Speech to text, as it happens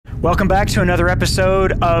Welcome back to another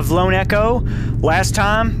episode of Lone Echo. Last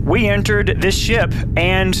time we entered this ship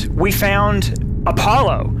and we found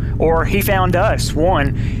Apollo, or he found us.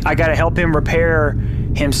 I gotta help him repair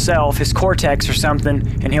himself, his cortex or something,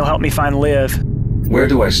 and he'll help me find Liv. Where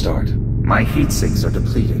do I start? My heat sinks are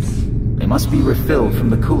depleted. They must be refilled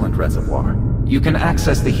from the coolant reservoir. You can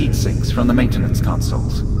access the heat sinks from the maintenance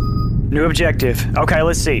consoles. New objective. Okay,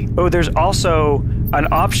 let's see. Oh, there's also an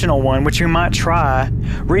optional one, which you might try.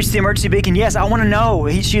 Reach the emergency beacon. Yes, I want to know.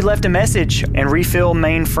 She left a message. And refill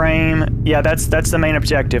mainframe. Yeah, that's the main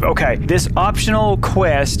objective. Okay, this optional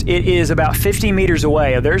quest, it is about 50 meters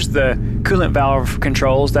away. There's the coolant valve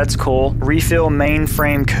controls. That's cool. Refill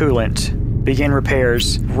mainframe coolant. Begin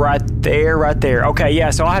repairs. Right there. Okay, yeah,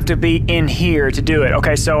 so I'll have to be in here to do it.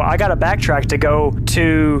 Okay, so I gotta backtrack to go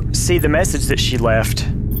to see the message that she left.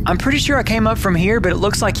 I'm pretty sure I came up from here, but it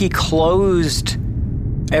looks like he closed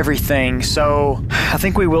everything, so I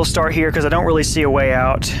think we will start here because I don't really see a way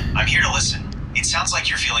out. I'm here to listen. It sounds like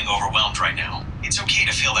you're feeling overwhelmed right now. It's okay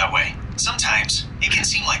to feel that way. Sometimes it can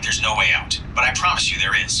seem like there's no way out, but I promise you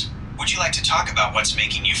there is. Would you like to talk about what's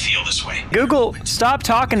making you feel this way? Google, stop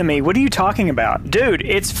talking to me. What are you talking about? Dude,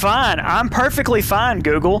 it's fine. I'm perfectly fine,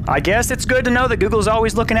 Google. I guess it's good to know that Google's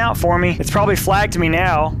always looking out for me. It's probably flagged me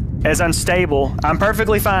now as unstable. I'm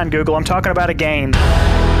perfectly fine, Google. I'm talking about a game.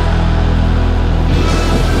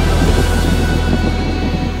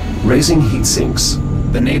 Raising heat sinks.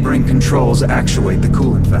 The neighboring controls actuate the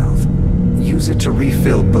coolant valve. Use it to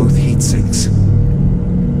refill both heat sinks.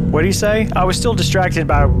 What do you say? I was still distracted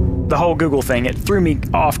by the whole Google thing. It threw me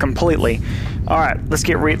off completely. All right, let's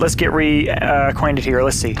get reacquainted here.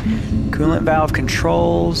 Let's see. Coolant valve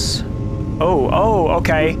controls. Oh,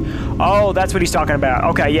 okay. Oh, that's what he's talking about.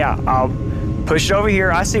 Okay, yeah. I'll push it over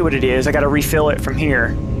here. I see what it is. I got to refill it from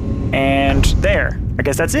here. And there. I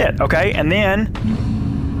guess that's it. Okay, and then...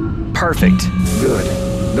 Perfect. Good.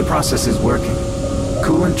 The process is working.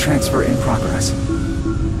 Coolant transfer in progress.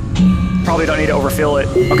 Probably don't need to overfill it.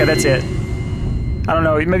 Okay, that's it. I don't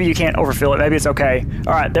know. Maybe you can't overfill it. Maybe it's okay.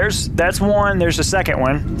 All right, that's one. There's the second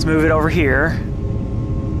one. Let's move it over here.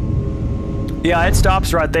 Yeah, it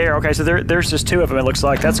stops right there. Okay, so there's just two of them, it looks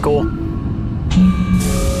like. That's cool.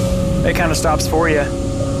 It kind of stops for you.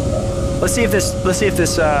 Let's see if this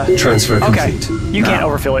Transfer okay. complete. You can't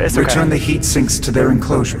overfill it. It's okay. Return the heat sinks to their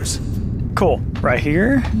enclosures. Cool. Right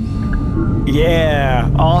here.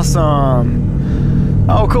 Yeah, awesome.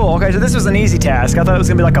 Oh, cool. Okay, so this was an easy task. I thought it was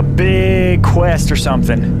gonna be like a big quest or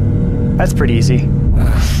something. That's pretty easy.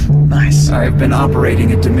 Nice. I've been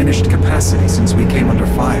operating at diminished capacity since we came under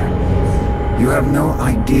fire. You have no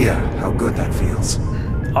idea how good that feels.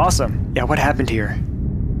 Awesome. Yeah, what happened here?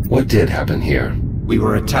 What did happen here? We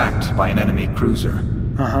were attacked by an enemy cruiser.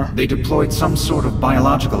 They deployed some sort of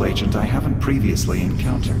biological agent I haven't previously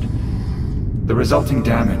encountered. The resulting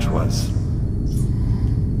damage was...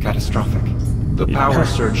 catastrophic. The power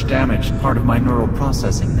surge damaged part of my neural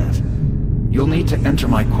processing net. You'll need to enter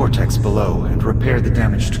my cortex below and repair the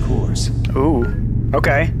damaged cores. Ooh,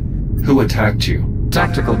 okay. Who attacked you?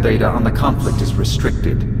 Tactical data on the conflict is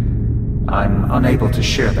restricted. I'm unable to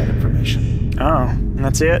share that information. Oh, and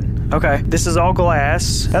that's it? Okay. This is all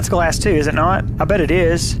glass. That's glass too, is it not? I bet it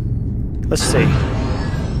is. Let's see.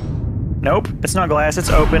 Nope, it's not glass, it's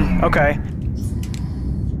open. Okay.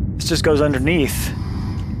 This just goes underneath.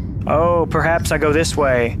 Oh, perhaps I go this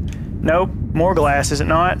way. Nope, more glass, is it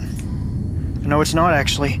not? No, it's not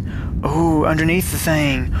actually. Oh, underneath the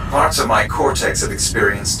thing. Parts of my cortex have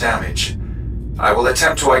experienced damage. I will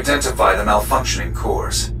attempt to identify the malfunctioning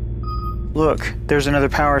cores. Look, there's another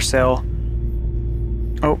power cell.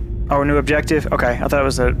 Oh, new objective? Okay, I thought it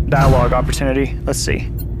was a dialogue opportunity. Let's see.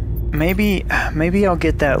 Maybe I'll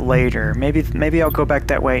get that later. Maybe I'll go back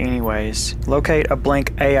that way anyways. Locate a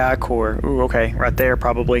blank AI core. Ooh, okay, right there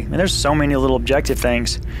probably. And there's so many little objective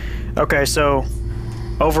things. Okay, so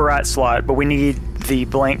overwrite slot, but we need the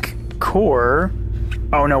blank core.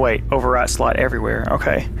 Oh no, wait, overwrite slot everywhere.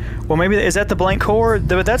 Okay. Well, maybe is that the blank core?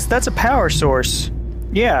 That's a power source.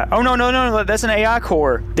 Yeah. Oh no, that's an AI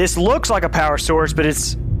core. This looks like a power source, but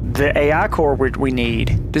it's the AI core we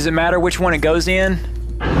need. Does it matter which one it goes in?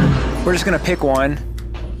 We're just gonna pick one.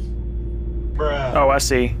 Bruh. Oh, I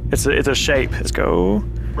see. It's a shape. Let's go.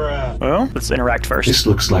 Bruh. Well, let's interact first. This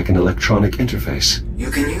looks like an electronic interface.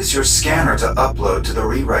 You can use your scanner to upload to the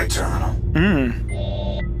rewrite terminal.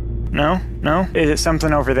 No. Is it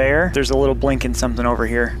something over there? There's a little blinking something over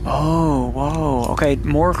here. Oh, whoa. Okay,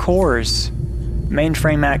 more cores.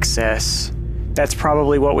 Mainframe access. That's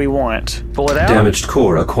probably what we want. Pull it out. Damaged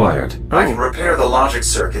core acquired. I can repair the logic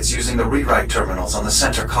circuits using the rewrite terminals on the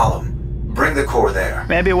center column. Bring the core there.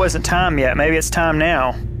 Maybe it wasn't time yet. Maybe it's time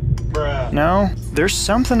now. Bruh. No? There's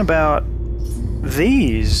something about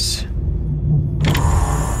these.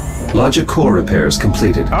 Logic core repairs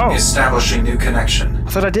completed. Oh, Establishing new connection. I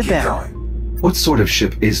thought I did Keep that. going. What sort of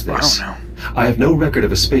ship is this? I don't know. I have no record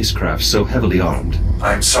of a spacecraft so heavily armed.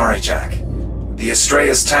 I'm sorry, Jack. The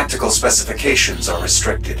Astrea's tactical specifications are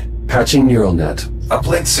restricted. Patching neural net.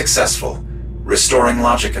 Uplink successful. Restoring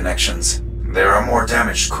logic connections. There are more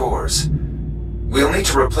damaged cores. We'll need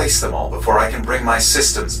to replace them all before I can bring my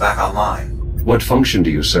systems back online. What function do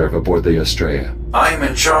you serve aboard the Astrea? I am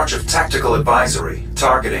in charge of tactical advisory,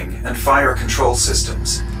 targeting, and fire control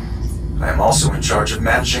systems. I am also in charge of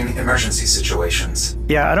managing emergency situations.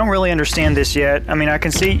 Yeah, I don't really understand this yet. I mean, I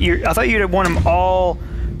can see you. I thought you'd want them all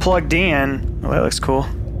plugged in. Oh, that looks cool.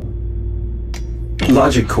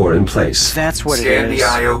 Logic core in place. That's what Scan it is. the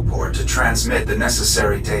I/O port to transmit the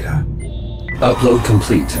necessary data. Upload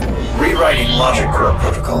complete. Rewriting logic core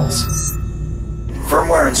protocols.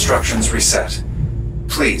 Firmware instructions reset.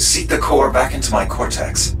 Please seat the core back into my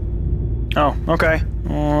cortex. Oh, okay.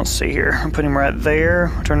 Well, let's see here. I'll put him right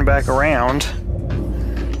there. I'll turn him back around.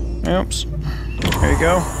 Oops. There you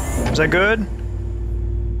go. Is that good? Is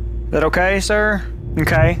that okay, sir?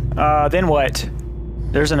 Okay. Then what?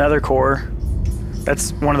 There's another core.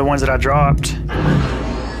 That's one of the ones that I dropped.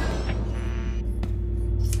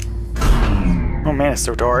 Oh man, it's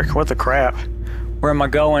so dark. What the crap? Where am I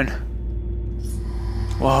going?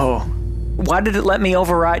 Whoa. Why did it let me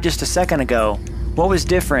overwrite just a second ago? What was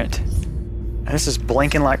different? This is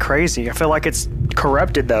blinking like crazy. I feel like it's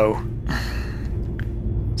corrupted though.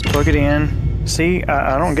 Let's plug it in. See,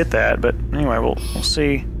 I don't get that, but anyway, we'll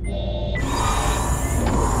see.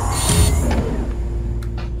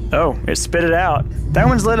 Oh, it spit it out. That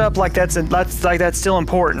one's lit up like that's still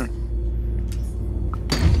important.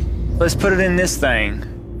 Let's put it in this thing.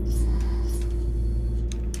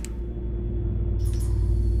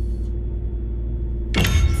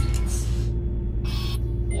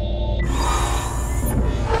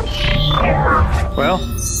 Well,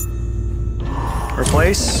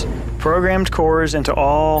 replace programmed cores into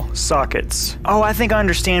all sockets. Oh, I think I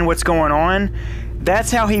understand what's going on.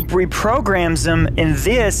 That's how he reprograms them in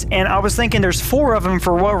this, and I was thinking there's 4 of them.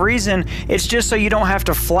 For what reason? It's just so you don't have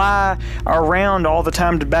to fly around all the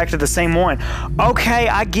time back to the same one. Okay,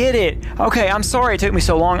 I get it. Okay, I'm sorry it took me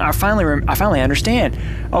so long. I finally understand.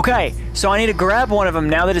 Okay, so I need to grab one of them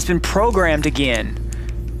now that it's been programmed again.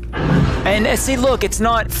 And see, look, it's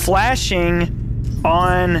not flashing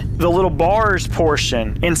on the little bars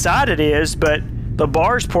portion. Inside it is, but the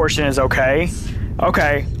bars portion is okay.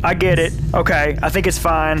 Okay, I get it. Okay, I think it's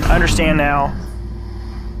fine. I understand now.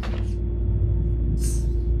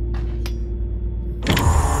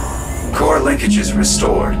 Core linkage is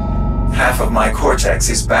restored. Half of my cortex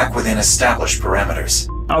is back within established parameters.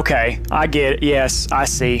 Okay, I get it. Yes, I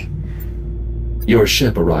see. Your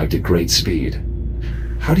ship arrived at great speed.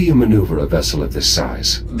 How do you maneuver a vessel of this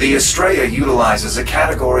size? The Astrea utilizes a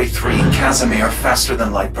Category 3 Casimir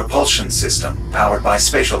faster-than-light propulsion system powered by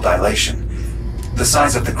spatial dilation. The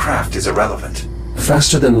size of the craft is irrelevant.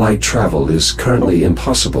 Faster-than-light travel is currently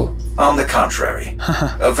impossible. On the contrary,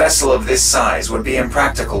 a vessel of this size would be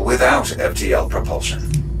impractical without FTL propulsion.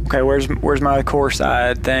 Okay, where's my core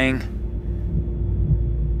side thing?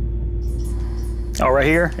 Oh, right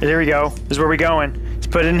here? There we go. This is where we're going. Let's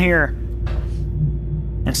put it in here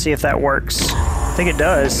and see if that works. I think it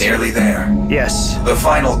does. Nearly there. Yes. The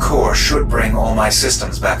final core should bring all my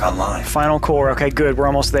systems back online. Final core. Okay, good. We're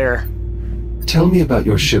almost there. Tell me about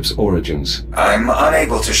your ship's origins. I'm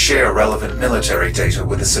unable to share relevant military data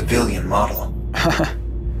with a civilian model.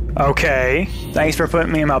 Okay. Thanks for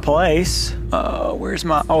putting me in my place. Where's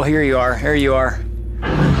my... Oh, here you are. Here you are.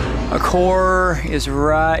 A core is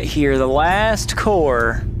right here. The last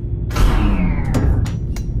core.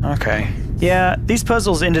 Okay. Yeah, these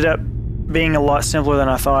puzzles ended up being a lot simpler than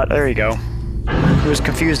I thought. There you go. It was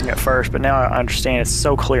confusing at first, but now I understand. It's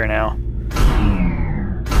so clear now.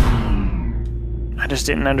 I just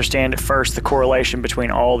didn't understand at first the correlation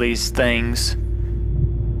between all these things.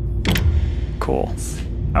 Cool.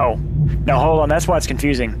 Oh. No, hold on. That's why it's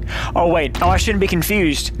confusing. Oh, wait. Oh, I shouldn't be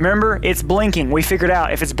confused. Remember? It's blinking. We figured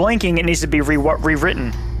out. If it's blinking, it needs to be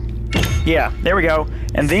rewritten. Yeah, there we go.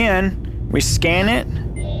 And then we scan it.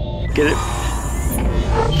 Get it.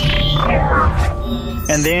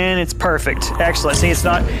 And then it's perfect. Excellent. See, it's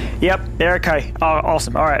not... Yep. There. Okay. Oh,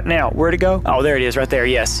 awesome. All right. Now, where'd it go? Oh, there it is. Right there.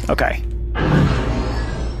 Yes. Okay.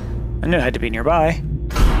 I knew it had to be nearby.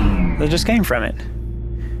 It just came from it.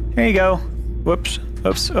 There you go. Whoops.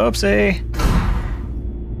 Oops. Oopsie.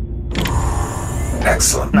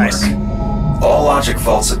 Excellent Nice. work. All logic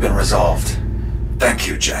faults have been resolved. Thank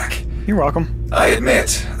you, Jack. You're welcome. I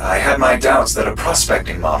admit, I had my doubts that a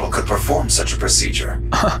prospecting model could perform such a procedure.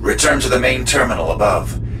 Return to the main terminal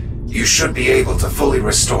above. You should be able to fully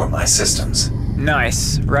restore my systems.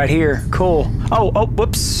 Nice. Right here. Cool. Oh,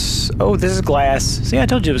 whoops. Oh, this is glass. See, I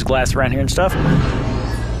told you it was glass around here and stuff.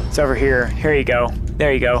 It's over here. Here you go.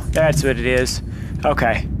 There you go. That's what it is.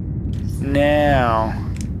 Okay. Now.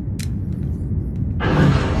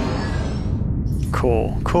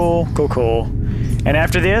 Cool. And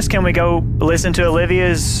after this, can we go listen to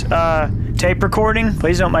Olivia's tape recording?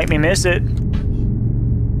 Please don't make me miss it.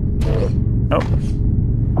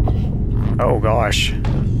 Oh gosh.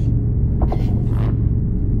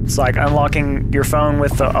 It's like unlocking your phone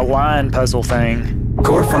with a line puzzle thing.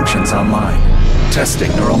 Core functions online.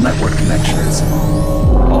 Testing neural network connections.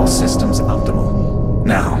 All systems optimal.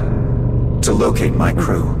 Now, to locate my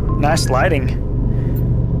crew. Nice lighting.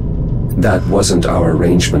 That wasn't our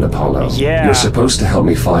arrangement, Apollo. Yeah. You're supposed to help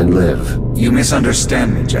me find Liv. You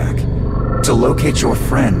misunderstand me, Jack. To locate your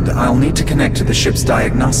friend, I'll need to connect to the ship's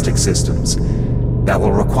diagnostic systems. That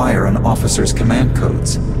will require an officer's command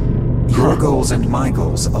codes. Your goals and my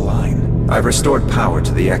goals align. I've restored power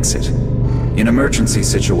to the exit. In emergency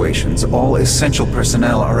situations, all essential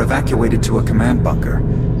personnel are evacuated to a command bunker.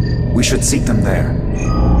 We should seek them there.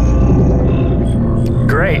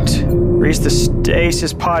 Great. Reach the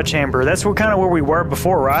stasis pod chamber. That's kind of where we were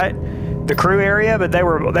before, right? The crew area, but they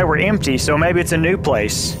were empty, so maybe it's a new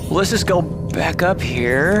place. Let's just go back up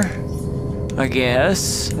here, I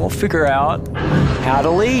guess. We'll figure out how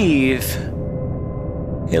to leave.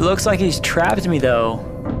 It looks like he's trapped me, though.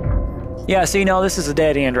 Yeah, see, no, this is a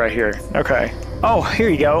dead end right here. Okay. Oh, here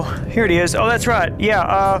you go. Here it is. Oh, that's right.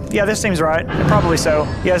 Yeah, yeah, this seems right. Probably so.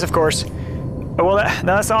 Yes, of course. Oh, well,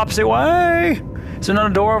 that's the opposite way. Is there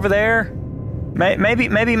another door over there? Maybe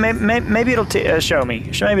it'll show me.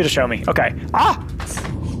 Maybe it'll show me. Okay. Ah!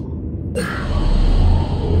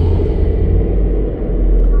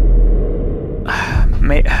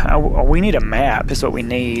 We need a map is what we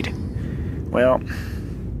need. Well,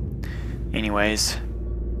 anyways.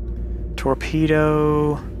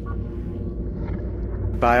 Torpedo.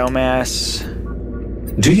 Biomass.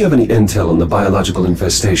 Do you have any intel on the biological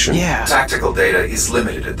infestation? Yeah. Tactical data is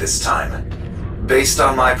limited at this time. Based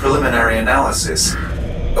on my preliminary analysis,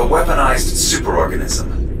 a weaponized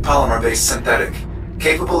superorganism, polymer-based synthetic,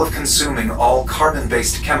 capable of consuming all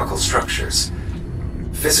carbon-based chemical structures.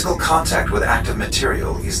 Physical contact with active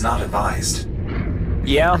material is not advised.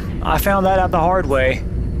 Yeah, I found that out the hard way.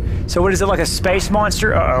 So what is it, like a space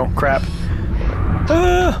monster? Uh-oh, crap.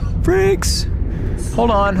 Freaks!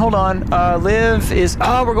 Hold on. Liv is...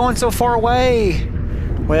 Oh, we're going so far away!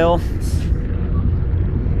 Well...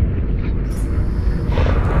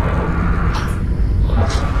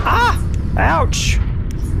 Ah! Ouch!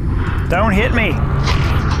 Don't hit me!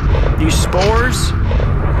 You spores?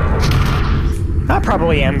 I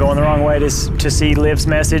probably am going the wrong way to see Liv's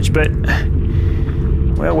message, but...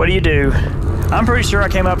 Well, what do you do? I'm pretty sure I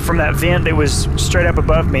came up from that vent that was straight up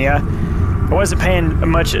above me. I wasn't paying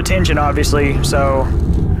much attention, obviously, so...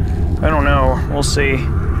 I don't know. We'll see.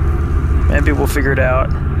 Maybe we'll figure it out.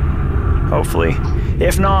 Hopefully.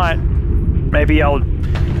 If not, maybe I'll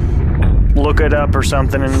look it up or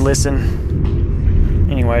something and listen.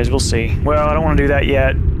 Anyways, we'll see. Well, I don't want to do that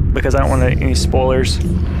yet because I don't want any spoilers.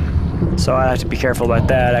 So I have to be careful about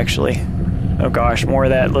that, actually. Oh gosh, more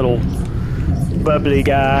of that little bubbly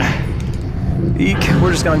guy. Eek.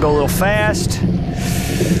 We're just gonna go a little fast.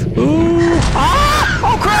 Ooh! Ah!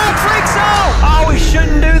 Oh crap! Freaks! Oh! We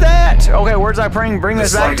shouldn't do that. Okay, where does I bring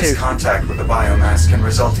this back to? The slightest contact with the biomass can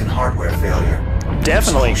result in hardware failure.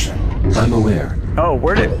 Definitely. I'm aware. Oh,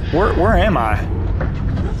 where am I?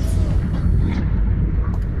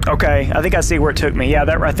 Okay, I think I see where it took me. Yeah,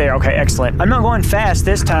 that right there. Okay, excellent. I'm not going fast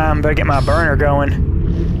this time, but I get my burner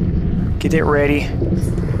going. Get it ready.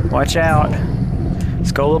 Watch out.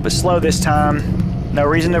 Let's go a little bit slow this time. No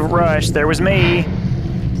reason to rush. There was me.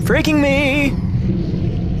 Freaking me!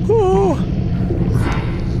 Woo!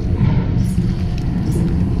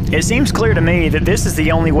 It seems clear to me that this is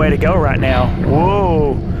the only way to go right now.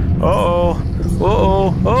 Whoa! Uh-oh!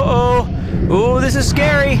 Uh-oh! Uh-oh! Ooh, this is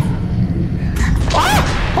scary! Ah!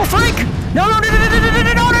 Oh, freak! No! Go!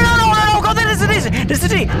 This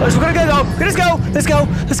is it! We're gonna go! Let's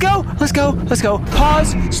go!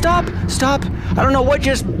 Pause! Stop! I don't know what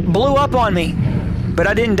just blew up on me, but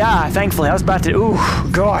I didn't die, thankfully. I was about to... Ooh,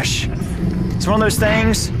 gosh. It's one of those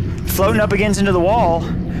things floating up against into the wall.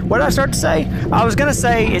 What did I start to say? I was gonna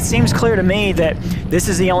say, it seems clear to me that this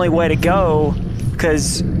is the only way to go,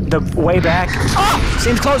 because the way back. Oh!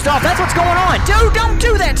 Seems closed off. That's what's going on. Dude, don't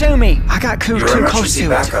do that to me. I got too Your close emergency to it.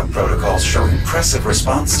 backup protocols show impressive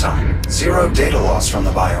response time. 0 data loss from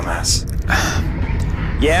the biomass.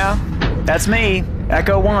 Yeah, that's me.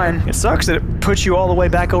 Echo 1. It sucks that it puts you all the way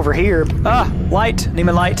back over here. Ah, light. Need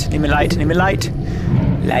me light. Need me light. Need me light.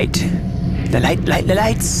 Light. The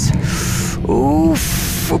lights. Ooh.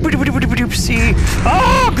 See.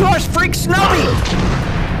 Oh, gosh, freak Snowy.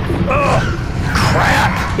 Oh,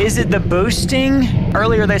 crap. Is it the boosting?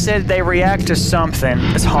 Earlier they said they react to something.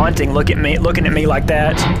 It's haunting. Looking at me like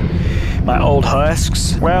that. My old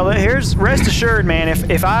husks. Well, here's rest assured, man.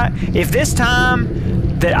 If this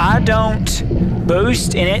time that I don't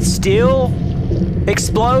boost and it still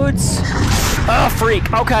explodes, oh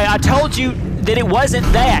freak. Okay, I told you that it wasn't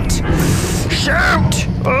that. Shoot!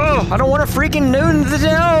 Oh, I don't want to freaking noon the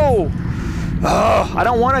dough. Oh, I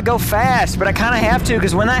don't want to go fast, but I kind of have to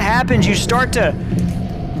because when that happens, you start to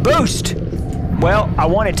boost. Well, I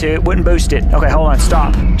wanted to. It wouldn't boost it. Okay, hold on.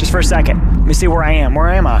 Stop. Just for a second. Let me see where I am. Where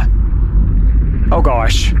am I? Oh,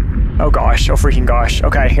 gosh. Oh, gosh. Oh, freaking gosh.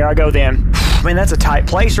 Okay, here I go then. Man, that's a tight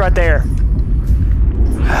place right there.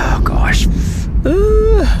 Oh, gosh.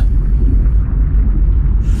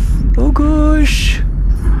 Oh, gosh.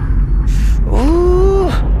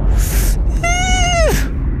 Ooh.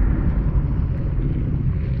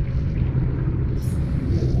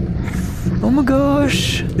 Oh my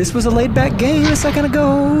gosh. This was a laid back game a second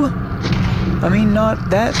ago. I mean, not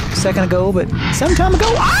that second ago, but some time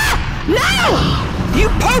ago. Ah! No! You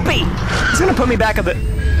poopy! It's gonna put me back a bit.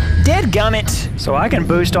 Dead gummit. So I can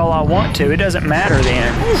boost all I want to. It doesn't matter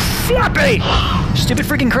then. Ooh, floppy! Stupid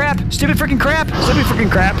freaking crap. Stupid freaking crap. Stupid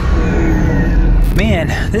freaking crap.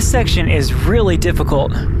 Man, this section is really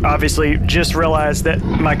difficult. Obviously, just realized that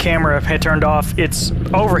my camera had turned off. It's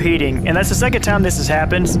overheating, and that's the second time this has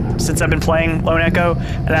happened since I've been playing Lone Echo,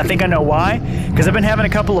 and I think I know why. Because I've been having a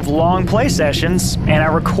couple of long play sessions, and I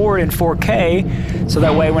record in 4K, so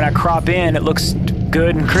that way when I crop in, it looks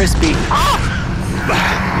good and crispy.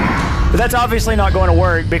 But that's obviously not going to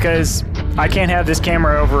work because I can't have this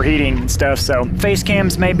camera overheating and stuff, so face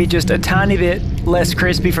cams may be just a tiny bit less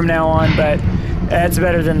crispy from now on, but that's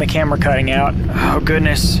better than the camera cutting out. Oh,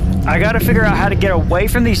 goodness. I gotta figure out how to get away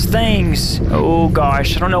from these things. Oh,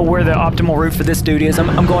 gosh. I don't know where the optimal route for this dude is.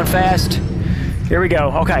 I'm going fast. Here we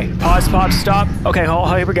go. Okay. Pause, pause, stop. Okay, oh,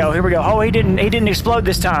 here we go. Here we go. Oh, he didn't explode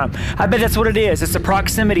this time. I bet that's what it is. It's a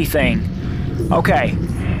proximity thing. Okay.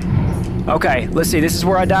 Okay, let's see. This is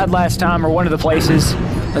where I died last time, or one of the places.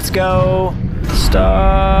 Let's go.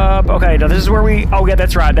 Stop. Okay, now this is where we... Oh, yeah,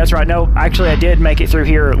 that's right. That's right. No, actually, I did make it through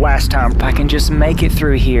here last time. If I can just make it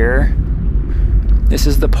through here. This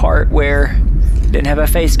is the part where I didn't have a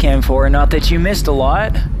face cam for. Not that you missed a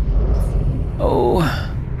lot. Oh.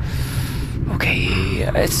 Okay.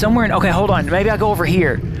 It's somewhere in... Okay, hold on. Maybe I'll go over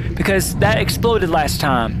here. Because that exploded last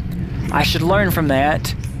time. I should learn from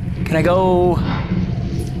that. Can I go...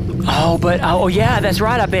 Oh, but... Oh, yeah, that's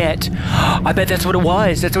right, I bet. I bet that's what it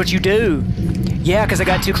was. That's what you do. Yeah, because I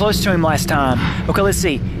got too close to him last time. Okay, let's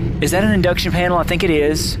see. Is that an induction panel? I think it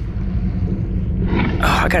is. Oh,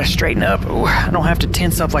 I gotta straighten up. Ooh, I don't have to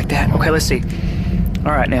tense up like that. Okay, let's see.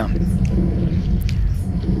 All right, now.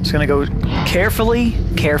 Just gonna go carefully,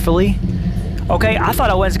 carefully. Okay, I thought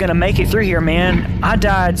I wasn't gonna make it through here, man. I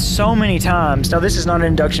died so many times. Now, this is not an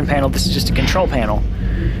induction panel. This is just a control panel.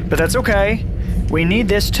 But that's okay. We need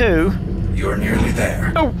this, too. You're nearly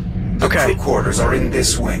there. Oh, The okay. crew quarters are in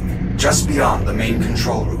this wing, just beyond the main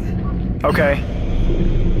control room. Okay.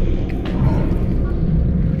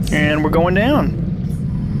 And we're going down.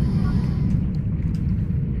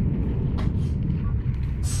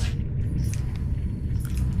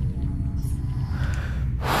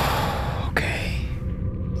 Okay.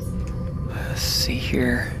 Let's see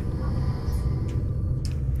here.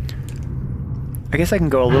 I guess I can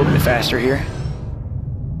go a little bit faster here.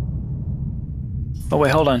 Oh,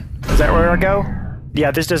 wait, hold on. Is that where I go?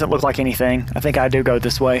 Yeah, this doesn't look like anything. I think I do go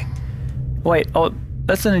this way. Wait, oh,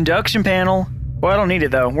 that's an induction panel. Well, I don't need it,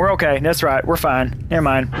 though. We're okay. That's right. We're fine. Never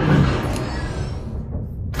mind.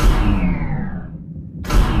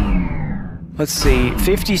 Let's see.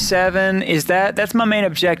 57. Is that... That's my main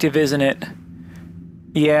objective, isn't it?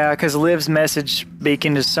 Yeah, because Liv's message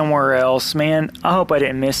beacon is somewhere else. Man, I hope I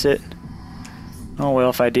didn't miss it. Oh, well,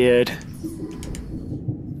 if I did.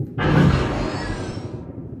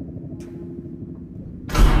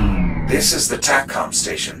 This is the TACCOM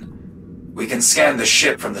station. We can scan the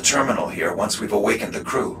ship from the terminal here once we've awakened the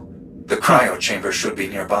crew. The cryo chamber should be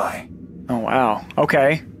nearby. Oh, wow.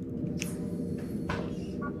 Okay.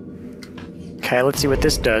 Okay, let's see what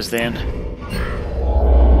this does then.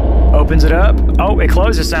 Opens it up. Oh, it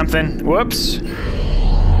closes something. Whoops.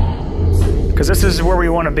 Because this is where we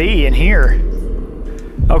want to be, in here.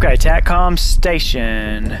 Okay, TACCOM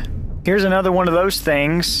station. Here's another one of those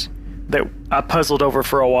things that I puzzled over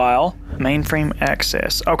for a while. Mainframe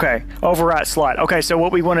access. Okay, override slot. Okay, so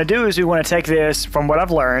what we want to do is we want to take this, from what I've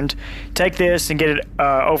learned, take this and get it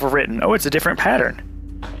overwritten. Oh, it's a different pattern.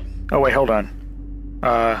 Oh, wait, hold on.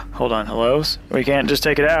 Hold on, hellos? We can't just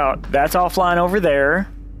take it out. That's offline over there.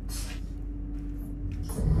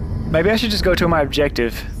 Maybe I should just go to my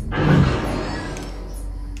objective. I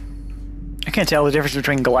can't tell the difference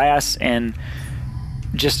between glass and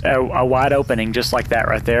just a wide opening just like that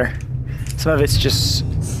right there. Some of it's just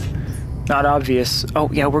not obvious. Oh,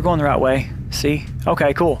 yeah, we're going the right way. See?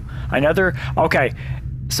 Okay, cool. Another... Okay,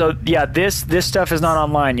 so, yeah, this stuff is not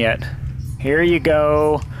online yet. Here you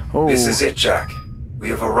go. Ooh. This is it, Jack. We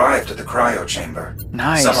have arrived at the cryo chamber.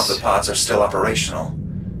 Nice. Some of the pods are still operational.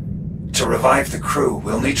 To revive the crew,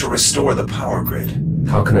 we'll need to restore the power grid.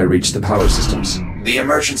 How can I reach the power systems? The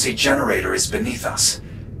emergency generator is beneath us.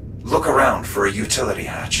 Look around for a utility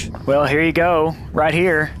hatch. Well, here you go. Right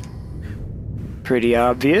here. Pretty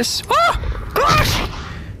obvious. Ah! Gosh!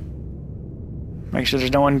 Make sure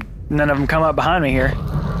there's none of them come up behind me here.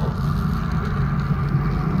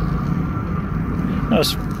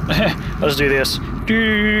 Let's do this.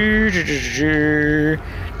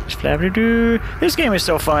 This game is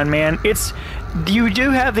so fun, man. You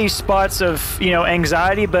do have these spots of,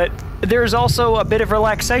 anxiety, but there's also a bit of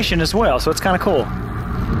relaxation as well, so it's kind of cool.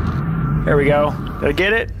 There we go. Did I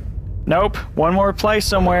get it? Nope. One more place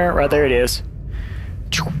somewhere. Right there it is.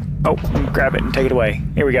 Oh, let me grab it and take it away.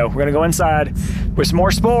 Here we go. We're gonna go inside with some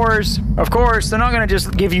more spores. Of course, they're not gonna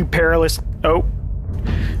just give you perilous... Oh.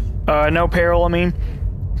 No peril, I mean.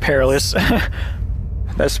 Perilous.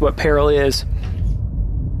 That's what peril is.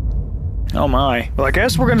 Oh my. Well, I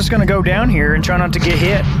guess we're just gonna go down here and try not to get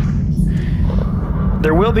hit.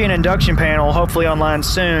 There will be an induction panel, hopefully online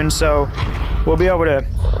soon, so we'll be able to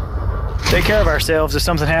take care of ourselves if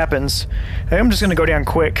something happens. I'm just gonna go down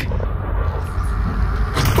quick.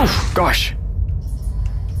 Oof, gosh.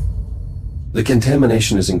 The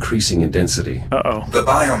contamination is increasing in density. Uh-oh. The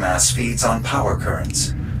biomass feeds on power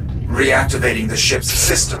currents. Reactivating the ship's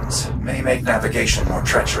systems may make navigation more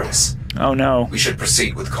treacherous. Oh no. We should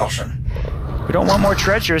proceed with caution. We don't want more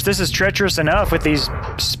treacherous. This is treacherous enough with these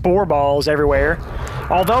spore balls everywhere.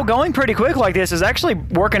 Although going pretty quick like this is actually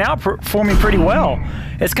working out for me pretty well.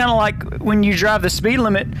 It's kind of like when you drive the speed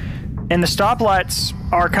limit and the stoplights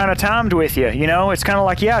are kind of timed with you, It's kind of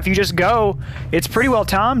like, yeah, if you just go, it's pretty well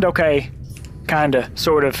timed. Okay. Kinda.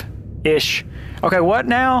 Sort of. Ish. Okay, what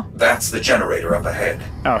now? That's the generator up ahead.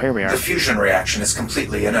 Oh, here we are. The fusion reaction is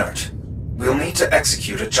completely inert. We'll need to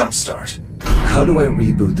execute a jumpstart. How do I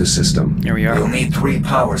reboot the system? Here we are. We'll need 3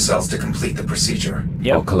 power cells to complete the procedure.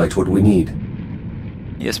 Yep. I'll collect what we need.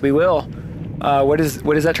 Yes, we will. What is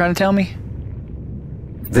that trying to tell me?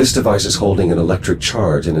 This device is holding an electric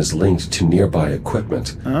charge and is linked to nearby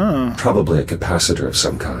equipment. Oh. Probably a capacitor of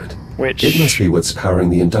some kind. Which... It must be what's powering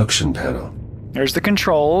the induction panel. There's the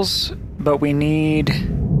controls, but we need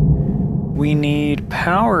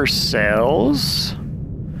power cells,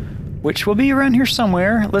 which will be around here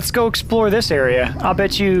somewhere. Let's go explore this area. I'll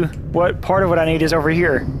bet you what part of what I need is over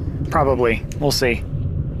here. Probably. We'll see.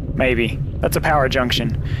 Maybe. That's a power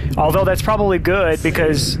junction. Although that's probably good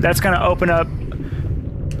because that's going to open up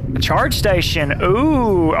a charge station.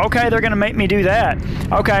 Ooh, okay, they're going to make me do that.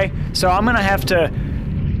 Okay, so I'm going to have to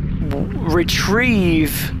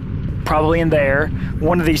retrieve, probably in there,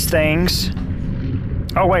 one of these things.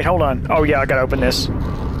 Oh, wait, hold on. Oh, yeah, I got to open this.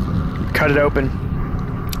 Cut it open.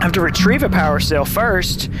 I have to retrieve a power cell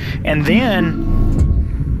first, and then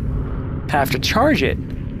have to charge it.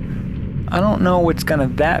 I don't know what's gonna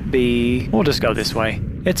that be. We'll just go this way.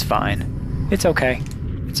 It's fine. It's okay.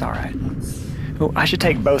 It's all right. Oh, I should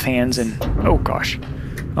take both hands and... Oh, gosh.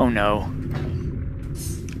 Oh, no.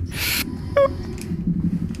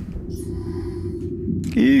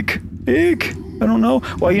 Eek. Eek. I don't know.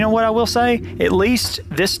 Well, you know what I will say? At least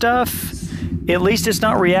this stuff, at least it's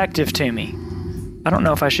not reactive to me. I don't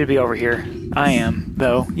know if I should be over here. I am,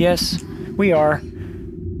 though. Yes, we are.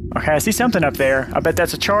 Okay, I see something up there. I bet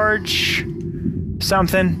that's a charge.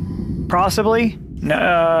 Something. Possibly.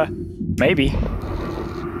 No, maybe.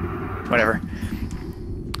 Whatever.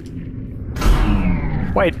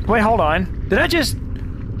 Wait, hold on. Did I just...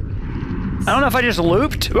 I don't know if I just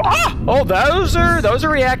looped. Ah! Oh, those are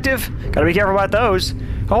reactive. Gotta be careful about those.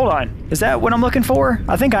 Hold on. Is that what I'm looking for?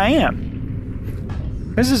 I think I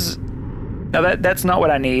am. This is... No, that's not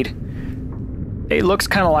what I need. It looks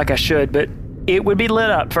kind of like I should, but it would be lit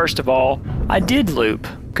up, first of all. I did loop.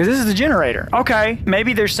 Because this is the generator. Okay,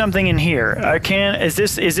 maybe there's something in here. Is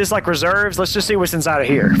this like reserves? Let's just see what's inside of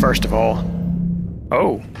here, first of all.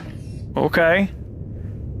 Oh, okay.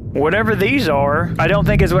 Whatever these are, I don't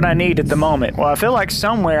think is what I need at the moment. Well, I feel like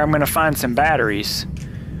somewhere I'm gonna find some batteries.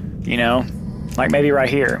 You know, like maybe right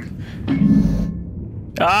here.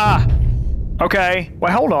 Ah, okay.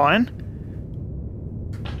 Wait, hold on.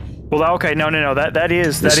 Well, okay, no.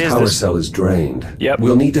 This power cell is drained. Yep.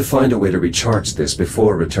 We'll need to find a way to recharge this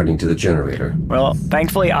before returning to the generator. Well,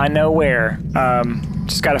 thankfully I know where.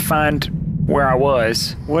 Just gotta find where I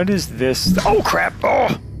was. What is this? Oh, crap.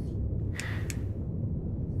 Oh.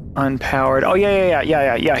 Unpowered. Oh,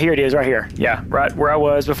 yeah. Here it is, right here. Yeah, right where I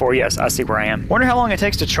was before. Yes, I see where I am. Wonder how long it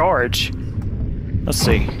takes to charge. Let's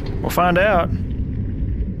see. We'll find out.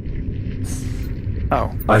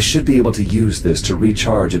 Oh. I should be able to use this to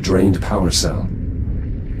recharge a drained power cell.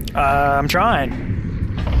 I'm trying.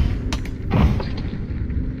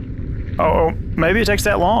 Oh, maybe it takes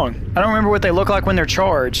that long. I don't remember what they look like when they're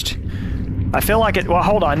charged. I feel like it... Well,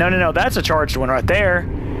 hold on. No. That's a charged one right there.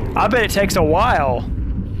 I bet it takes a while.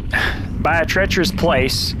 By a treacherous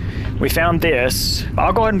place, we found this.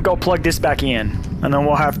 I'll go ahead and go plug this back in. And then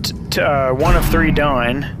we'll have one of 3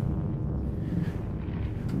 done.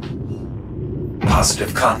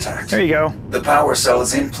 Positive contact. There you go. The power cell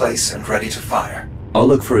is in place and ready to fire. I'll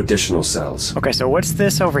look for additional cells. Okay, so what's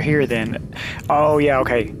this over here then? Oh yeah,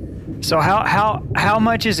 okay. So how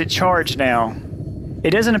much is it charged now?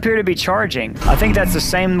 It doesn't appear to be charging. I think that's the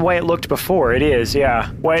same way it looked before. It is,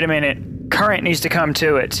 yeah. Wait a minute. Current needs to come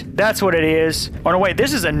to it. That's what it is. Oh no, wait,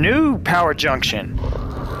 this is a new power junction.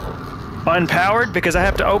 Unpowered because I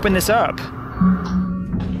have to open this up.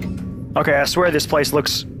 Okay, I swear this place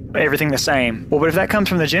looks everything the same. Well, but if that comes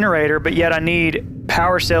from the generator, but yet I need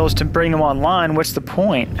power cells to bring them online, what's the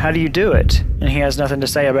point? How do you do it? And he has nothing to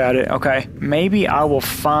say about it. Okay, maybe I will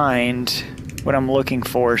find what I'm looking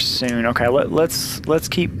for soon. Okay, let's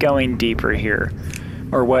keep going deeper here,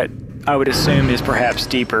 or what I would assume is perhaps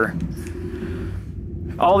deeper.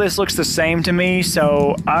 All this looks the same to me,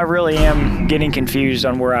 so I really am getting confused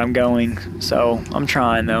on where I'm going. So I'm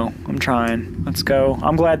trying though. I'm trying. Let's go.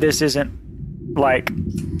 I'm glad this isn't like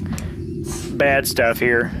bad stuff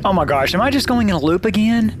here. Oh my gosh, am I just going in a loop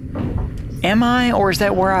again? Am I? Or is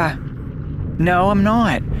that where I... No, I'm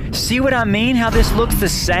not. See what I mean? How this looks the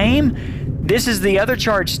same? This is the other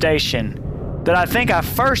charge station that I think I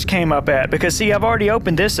first came up at, because see, I've already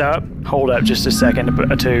opened this up. Hold up just a second to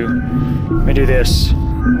put a 2. Let me do this.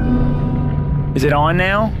 Is it on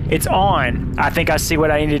now? It's on. I think I see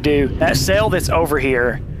what I need to do. That cell that's over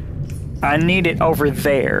here, I need it over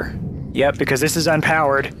there. Yep, because this is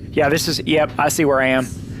unpowered. Yeah, this is, yep, I see where I am.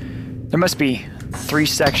 There must be 3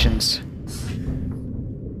 sections.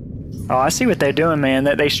 Oh, I see what they're doing, man.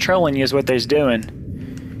 That they's trolling you is what they's doing.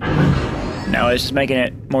 No, it's just making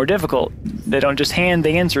it more difficult. They don't just hand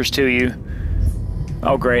the answers to you.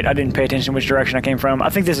 Oh, great. I didn't pay attention which direction I came from. I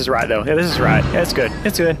think this is right, though. Yeah, this is right. Yeah, it's good.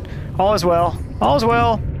 It's good. All is well. All is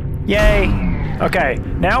well. Yay. Okay,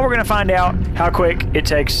 now we're going to find out how quick it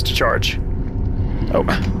takes to charge. Oh,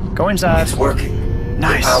 go inside. It's working.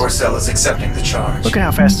 Nice. The power cell is accepting the charge. Look at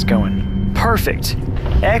how fast it's going. Perfect.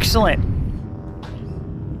 Excellent.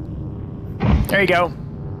 There you go.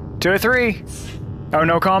 2 of 3. Oh,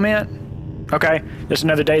 no comment? Okay, just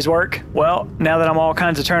another day's work. Well, now that I'm all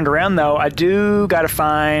kinds of turned around, though, I do gotta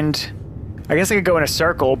find... I guess I could go in a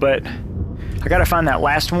circle, but I gotta find that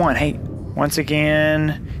last one. Hey, once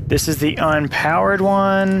again, this is the unpowered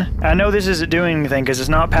one. I know this isn't doing anything because it's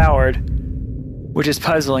not powered, which is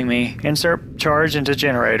puzzling me. Insert charge into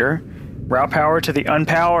generator. Route power to the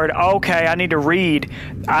unpowered. Okay, I need to read.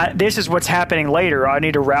 This is what's happening later. I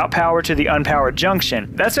need to route power to the unpowered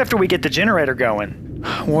junction. That's after we get the generator going.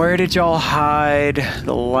 Where did y'all hide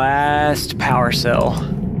the last power cell?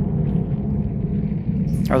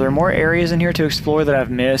 Are there more areas in here to explore that I've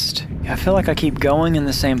missed? I feel like I keep going in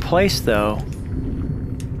the same place, though.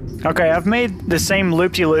 Okay, I've made the same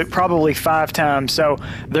loop-de-loop probably 5 times, so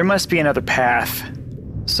there must be another path.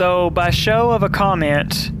 So, by show of a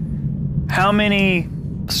comment, how many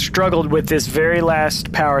struggled with this very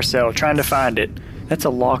last power cell trying to find it? That's a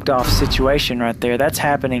locked-off situation right there. That's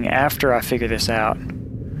happening after I figure this out.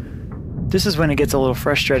 This is when it gets a little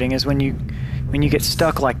frustrating, is when you get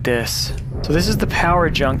stuck like this. So this is the power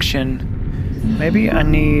junction. Maybe I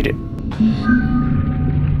need...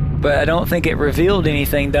 But I don't think it revealed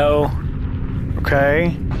anything, though.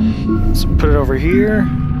 Okay. Let's put it over here.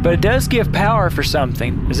 But it does give power for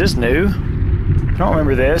something. Is this new? I don't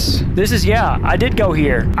remember this. This is, yeah, I did go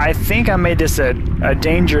here. I think I made this a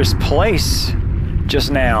dangerous place just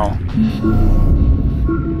now.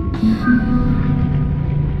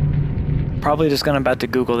 Probably just gonna about to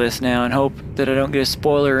Google this now and hope that I don't get a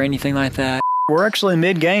spoiler or anything like that. We're actually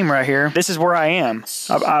mid-game right here. This is where I am.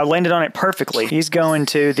 I landed on it perfectly. He's going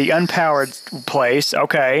to the unpowered place.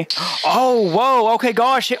 Okay. Oh, whoa. Okay,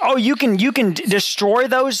 gosh. Oh, you can destroy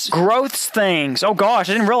those growths things. Oh, gosh.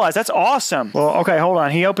 I didn't realize. That's awesome. Well, okay, hold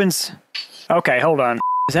on. He opens... Okay, hold on.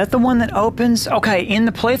 Is that the one that opens? Okay, in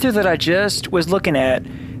the playthrough that I just was looking at,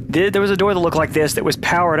 there was a door that looked like this that was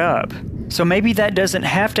powered up. So maybe that doesn't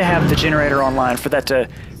have to have the generator online for that to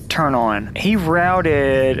turn on. He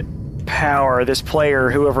routed power, this player,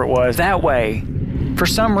 whoever it was, that way. For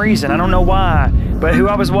some reason, I don't know why, but who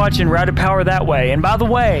I was watching routed power that way. And by the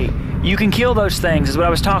way, you can kill those things, is what I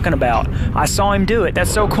was talking about. I saw him do it.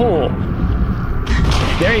 That's so cool.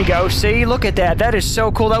 There you go. See, look at that. That is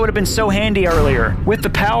so cool. That would have been so handy earlier. With the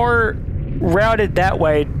power routed that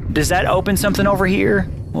way, does that open something over here?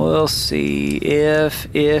 We'll see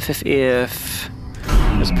if there's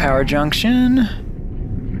a power junction.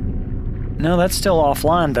 No, that's still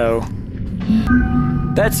offline though.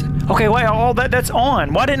 That's okay. Wait, that's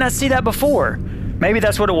on. Why didn't I see that before? Maybe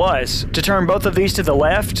that's what it was, to turn both of these to the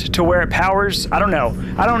left to where it powers. I don't know.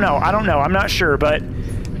 I'm not sure, but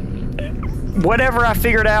whatever I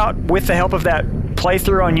figured out with the help of that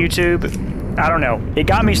playthrough on YouTube, I don't know. It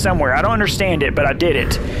got me somewhere. I don't understand it, but I did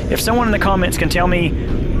it. If someone in the comments can tell me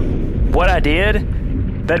what I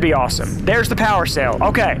did, that'd be awesome. There's the power cell.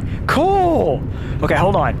 Okay, cool. Okay,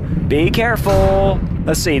 hold on. Be careful.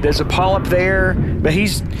 Let's see, there's a polyp there, but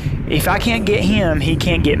if I can't get him, he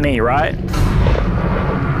can't get me, right?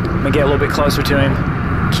 I'm gonna get a little bit closer to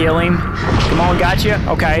him. Kill him. Come on, gotcha.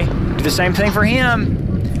 Okay, do the same thing for him.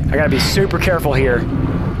 I gotta be super careful here.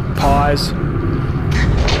 Pause.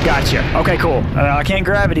 Gotcha. Okay, cool. I can't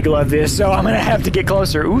gravity glove this, so I'm gonna have to get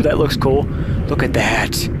closer. Ooh, that looks cool. Look at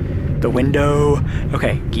that. The window.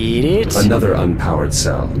 Okay, get it. Another unpowered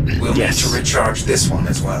cell. We'll need to recharge this one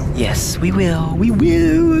as well. Yes, we will. We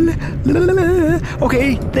will. La, la, la.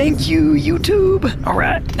 Okay, thank you, YouTube. All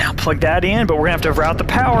right, now plug that in, but we're gonna have to route the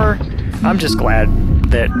power. I'm just glad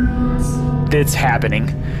that it's happening,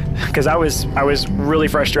 because I was really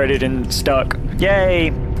frustrated and stuck.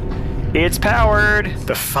 Yay! It's powered.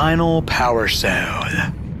 The final power cell.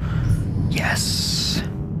 Yes.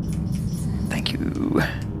 Thank you.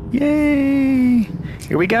 Yay!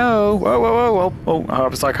 Here we go. Whoa, whoa, whoa, whoa. I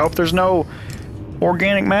was like, hope there's no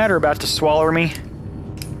organic matter about to swallow me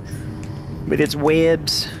with its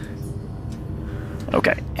webs.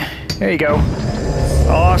 Okay. There you go.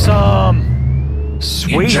 Awesome.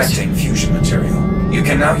 Sweet. Injecting fusion material. You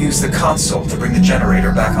can now use the console to bring the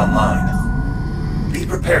generator back online. Be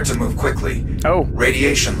prepared to move quickly. Oh.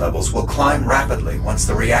 Radiation levels will climb rapidly once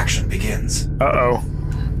the reaction begins. Uh-oh.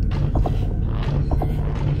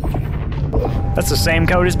 That's the same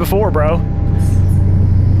code as before, bro.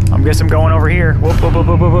 I guess I'm going over here. Whoop, whoop, whoop,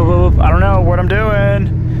 whoop, whoop, whoop. I don't know what I'm doing.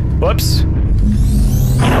 Whoops.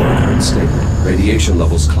 Power current stable. Radiation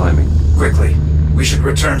levels climbing. Quickly. We should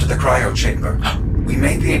return to the cryo chamber. We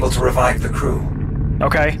may be able to revive the crew.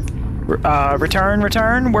 Okay.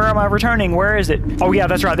 Return? Where am I returning? Where is it? Oh yeah,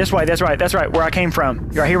 that's right, this way, that's right, where I came from.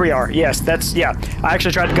 Right, here we are. Yes, yeah. I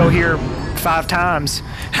actually tried to go here 5 times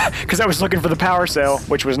because I was looking for the power cell,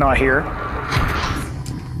 which was not here.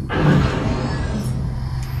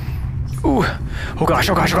 Ooh. Oh gosh,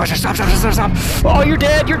 stop. Oh, you're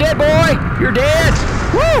dead, boy! You're dead!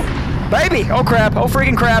 Woo! Baby! Oh crap, oh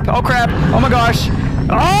freaking crap, oh crap, oh my gosh.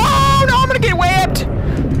 Oh no, I'm gonna get whipped!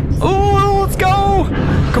 Ooh, let's go!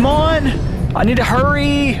 Come on! I need to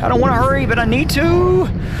hurry! I don't want to hurry, but I need to!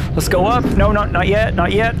 Let's go up. No, not yet,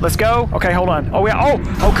 not yet. Let's go. Okay, hold on. Oh, yeah.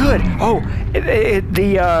 Oh, good. Oh,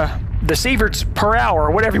 the sieverts per hour,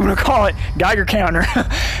 or whatever you want to call it, Geiger counter.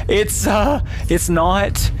 It's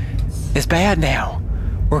not as bad now.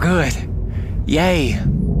 We're good. Yay.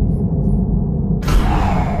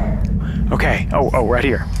 Okay. Oh, right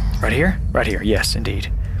here. Right here? Right here. Yes,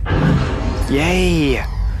 indeed. Yay.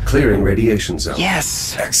 Clearing radiation zone.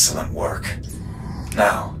 Yes. Excellent work.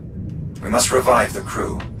 Now, we must revive the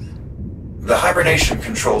crew. The hibernation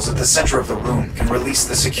controls at the center of the room can release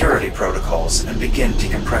the security protocols and begin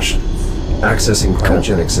decompression. Accessing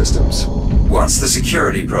cryogenic systems. Once the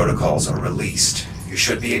security protocols are released, you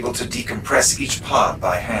should be able to decompress each pod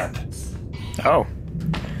by hand. Oh.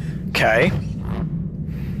 Okay.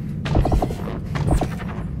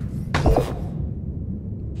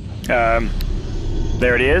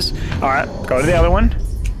 There it is. All right, go to the other one.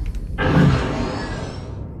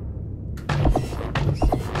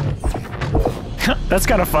 That's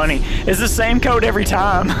kind of funny. It's the same code every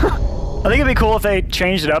time. I think it'd be cool if they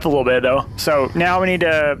changed it up a little bit, though. So now we need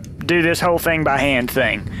to do this whole thing by hand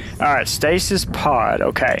thing. All right, stasis pod.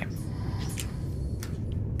 Okay.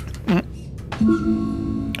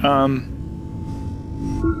 How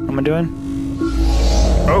am I doing?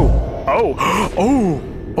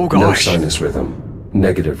 Oh gosh. No sinus rhythm.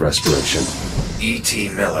 Negative respiration. E.T.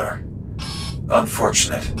 Miller.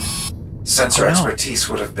 Unfortunate. Sensor expertise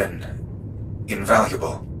would have been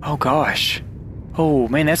invaluable. Oh gosh. Oh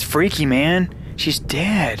man, that's freaky, man. She's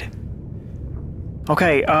dead.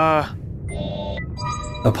 Okay,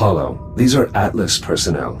 Apollo, these are Atlas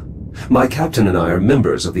personnel. My captain and I are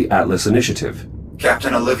members of the Atlas Initiative.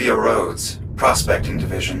 Captain Olivia Rhodes, Prospecting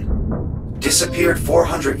Division. Disappeared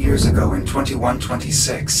 400 years ago in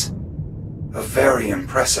 2126. A very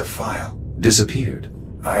impressive file. Disappeared?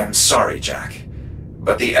 I am sorry, Jack,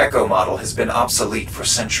 but the Echo model has been obsolete for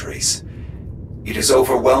centuries. It is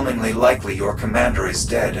overwhelmingly likely your commander is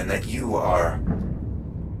dead and that you are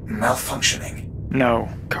malfunctioning. no.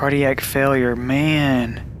 Cardiac failure,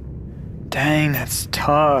 man. Dang, that's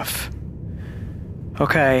tough.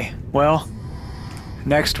 Okay, well,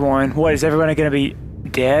 next one. What, is everybody gonna be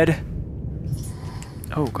dead?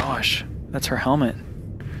 Oh gosh, that's her helmet.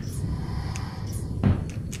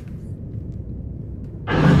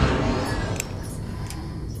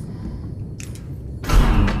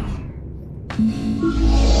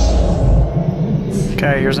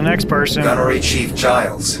 Okay, here's the next person. Gunnery Chief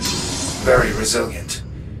Giles. Very resilient.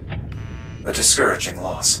 A discouraging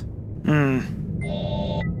loss.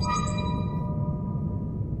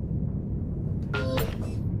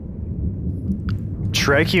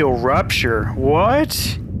 Tracheal rupture.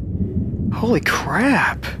 What? Holy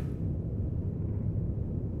crap.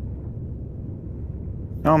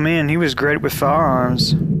 Oh man, he was great with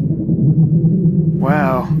firearms.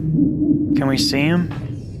 Wow. Can we see him?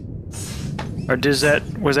 Or was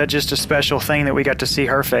that just a special thing that we got to see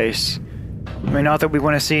her face? I mean, not that we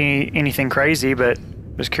want to see anything crazy, but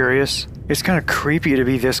just curious. It's kind of creepy to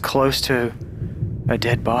be this close to a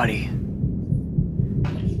dead body.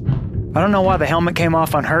 I don't know why the helmet came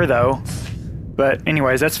off on her, though. But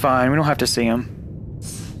anyways, that's fine. We don't have to see him.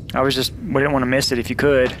 We didn't want to miss it if you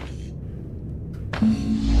could.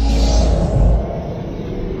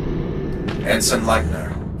 Ensign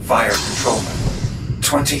Leitner, Fire Controlman.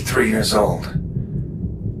 23 years old.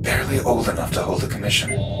 Barely old enough to hold a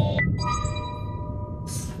commission.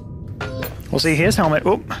 We'll see his helmet.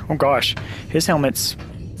 Oh gosh. His helmet's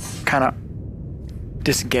kind of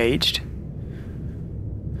disengaged.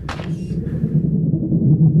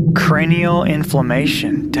 Cranial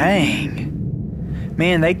inflammation. Dang.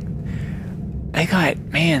 Man,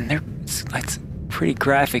 it's pretty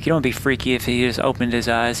graphic. You don't be freaky if he just opened his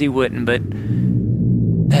eyes. He wouldn't, but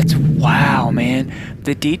that's wow, man.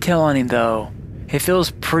 The detail on him, though, it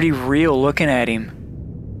feels pretty real looking at him.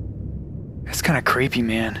 That's kind of creepy,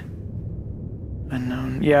 man.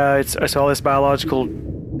 Unknown. Yeah, it's all this biological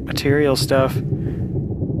material stuff.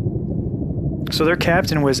 So their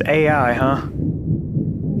captain was AI, huh?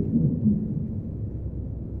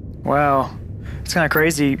 Wow. It's kind of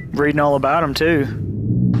crazy reading all about him, too.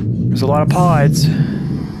 There's a lot of pods.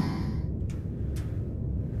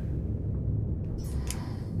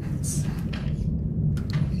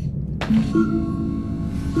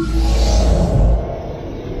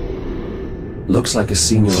 Looks like a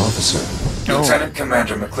senior officer. Lieutenant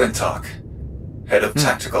Commander McClintock, Head of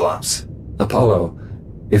Tactical Ops. Apollo,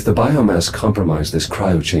 if the biomass compromised this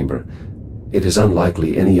cryo chamber, it is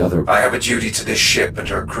unlikely any other... I have a duty to this ship and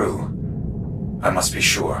her crew. I must be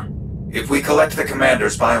sure. If we collect the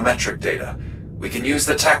commander's biometric data, we can use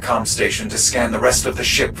the TACCOM station to scan the rest of the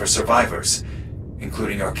ship for survivors,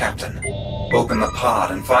 including your captain. Open the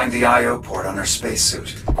pod and find the I/O port on her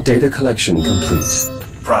spacesuit. Data collection complete.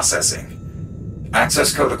 Processing.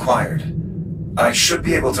 Access code acquired. I should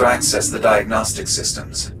be able to access the diagnostic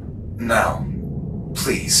systems. Now,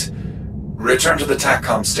 please, return to the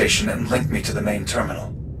TACCOM station and link me to the main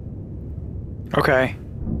terminal. Okay.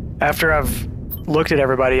 After I've looked at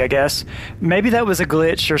everybody, I guess. Maybe that was a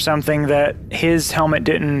glitch or something that his helmet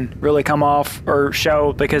didn't really come off or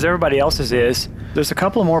show because everybody else's is. There's a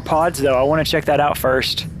couple more pods, though. I want to check that out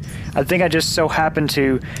first. I think I just so happened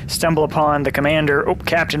to stumble upon the commander,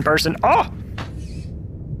 captain person. Oh!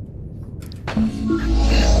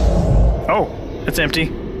 Oh, it's empty.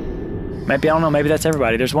 Maybe, I don't know, maybe that's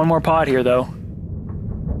everybody. There's one more pod here, though.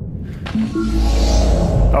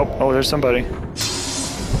 Oh, there's somebody.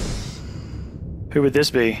 Who would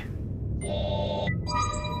this be?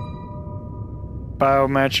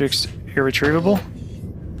 Biometrics irretrievable?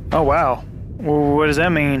 Oh, wow. Well, what does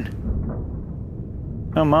that mean?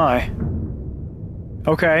 Oh, my.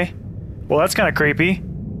 Okay. Well, that's kind of creepy.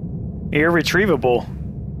 Irretrievable.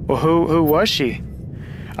 Well, who was she?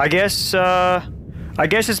 I guess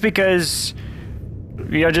it's because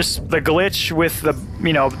you know, just the glitch with the,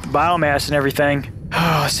 you know, biomass and everything.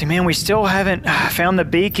 Oh, see, man, we still haven't found the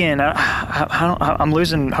beacon. I'm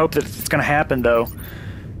losing hope that it's going to happen, though.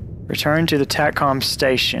 Return to the TACCOM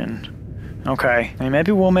station. Okay. I mean,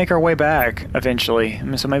 maybe we'll make our way back eventually. I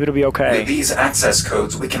mean, so maybe it'll be okay. With these access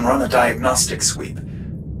codes, we can run a diagnostic sweep.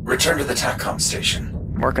 Return to the TACCOM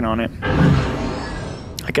station. Working on it.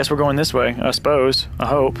 I guess we're going this way, I suppose. I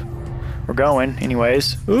hope. We're going,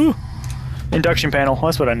 anyways. Ooh! Induction panel.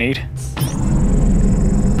 That's what I need.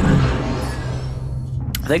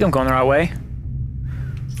 I think I'm going the right way.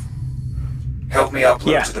 Help me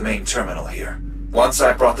upload to the main terminal here. Once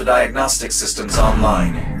I brought the diagnostic systems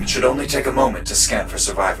online, it should only take a moment to scan for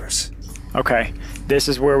survivors. Okay. This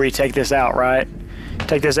is where we take this out, right?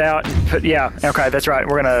 Take this out. Yeah, okay, that's right.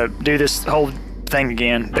 We're gonna do this whole thing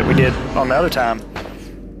again that we did on the other time.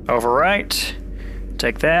 Overwrite.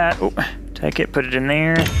 Take that. Ooh, take it, put it in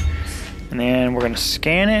there. And then we're gonna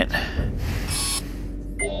scan it.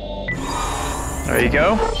 There you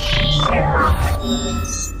go.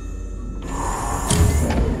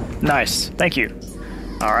 Nice. Thank you.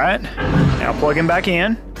 All right. Now plug him back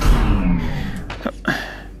in.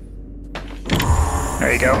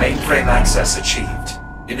 There you go. Mainframe access achieved.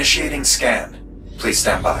 Initiating scan. Please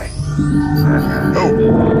stand by.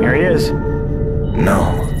 Oh, here he is.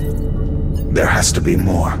 No. There has to be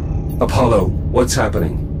more. Apollo, what's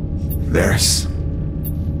happening? There's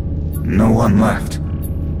no one left.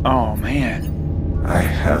 Oh, man. I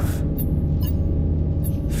have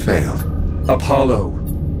failed. Apollo!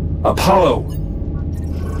 Apollo!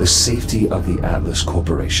 The safety of the Atlas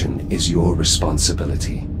Corporation is your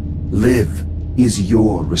responsibility. Live is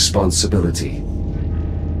your responsibility.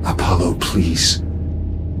 Apollo, please,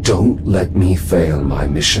 don't let me fail my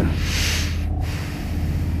mission.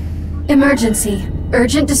 Emergency.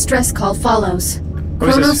 Urgent distress call follows.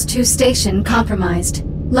 Kronos 2 station compromised.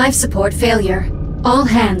 Life support failure. All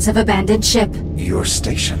hands have abandoned ship. Your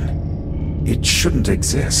station. It shouldn't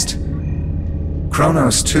exist.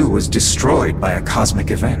 Kronos 2 was destroyed by a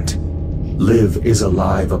cosmic event. Liv is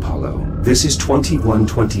alive, Apollo. This is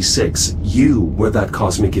 2126. You were that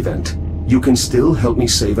cosmic event. You can still help me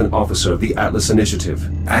save an officer of the Atlas Initiative.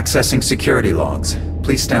 Accessing security logs.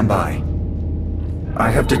 Please stand by. I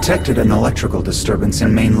have detected an electrical disturbance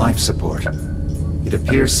in main life support. It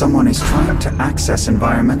appears someone is trying to access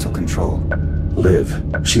environmental control. Liv,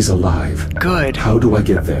 she's alive. Good. How do I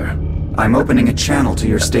get there? I'm opening a channel to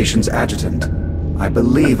your station's adjutant. I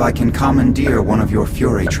believe I can commandeer one of your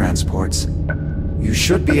Fury transports. You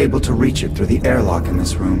should be able to reach it through the airlock in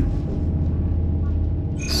this room.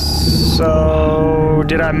 So,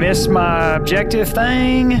 did I miss my objective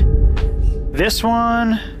thing? This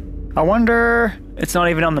one? I wonder... It's not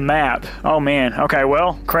even on the map. Oh man, okay,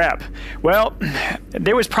 well, crap. Well,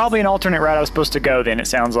 there was probably an alternate route I was supposed to go then, it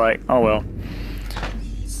sounds like. Oh well.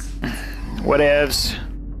 Whatevs.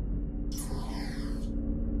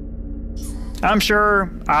 I'm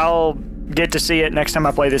sure I'll get to see it next time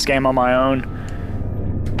I play this game on my own.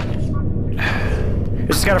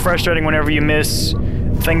 It's just kind of frustrating whenever you miss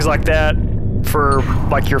things like that for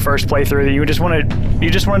like your first playthrough. That you just want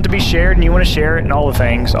it to be shared and you want to share it and all the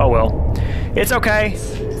things. Oh well. It's okay.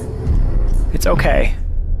 It's okay.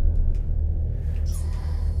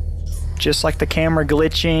 Just like the camera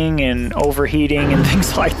glitching and overheating and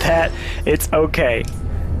things like that, it's okay.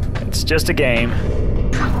 It's just a game.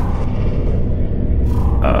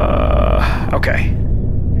 Okay.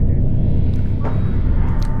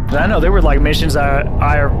 I know there were like missions I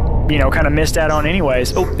you know, kind of missed out on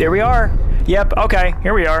anyways. Oh, there we are. Yep, okay,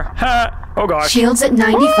 here we are. Ha! Oh gosh. Shields at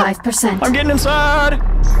 95%. I'm getting inside.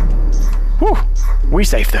 Whew. We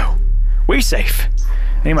safe though. We safe.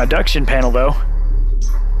 I need my induction panel though.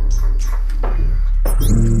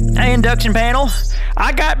 Hey, induction panel.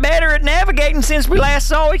 I got better at navigating since we last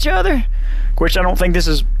saw each other. Which I don't think this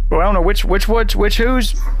is. Well, I don't know which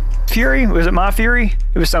whose Fury? Was it my Fury?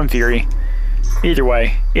 It was some Fury. Either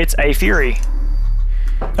way, it's a Fury.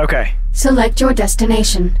 Okay. Select your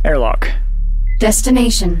destination. Airlock.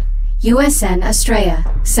 Destination. USN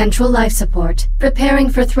Astrea. Central life support. Preparing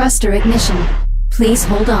for thruster ignition. Please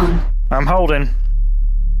hold on. I'm holding.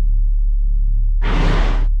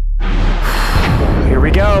 Here we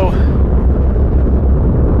go.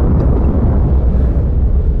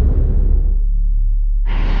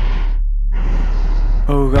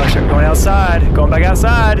 Oh gosh, I'm going outside. Going back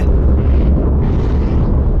outside.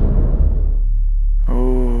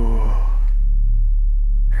 Oh.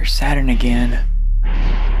 There's Saturn again.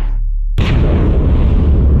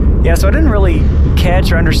 Yeah, so I didn't really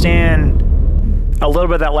catch or understand a little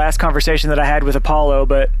bit of that last conversation that I had with Apollo,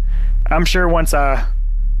 but I'm sure once I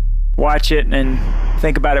watch it and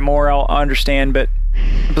think about it more, I'll understand, but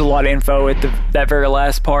there's a lot of info at that very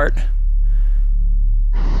last part.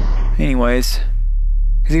 Anyways,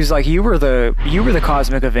 because he was like, you were the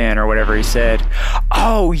cosmic event or whatever he said.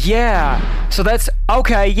 Oh yeah, so that's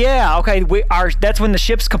okay. Yeah, okay. That's when the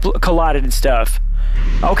ships collided and stuff.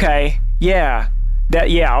 Okay, yeah,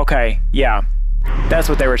 okay, yeah, that's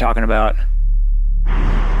what they were talking about.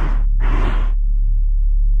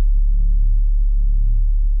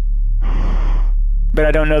 But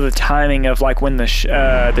I don't know the timing of like when the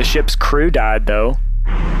ship's crew died, though.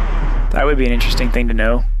 That would be an interesting thing to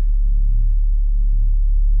know.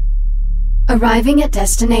 Arriving at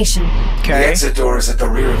destination. The exit door is at the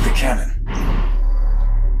rear of the cannon.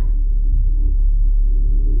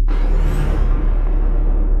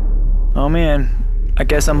 Oh man, I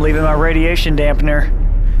guess I'm leaving my radiation dampener,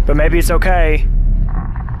 but maybe it's okay.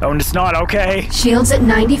 Oh, it's not okay. Shields at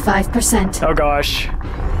 95%. Oh gosh.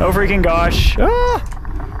 Oh freaking gosh.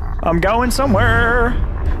 Ah! I'm going somewhere.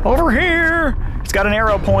 Over here. It's got an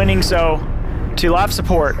arrow pointing, so to life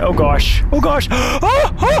support. Oh gosh. Oh gosh.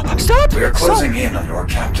 Oh, stop! We're closing in on your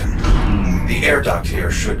captain. The air duct here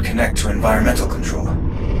should connect to environmental control.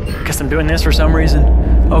 Guess I'm doing this for some reason.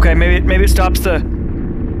 Okay, maybe it stops the...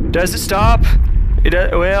 Does it stop?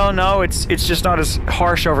 Well, no, it's just not as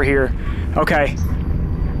harsh over here. Okay.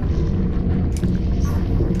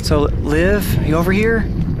 So, Liv, you over here?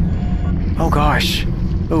 Oh gosh.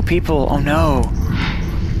 Oh, people. Oh no.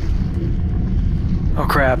 Oh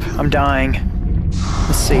crap. I'm dying.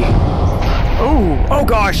 Let's see. Oh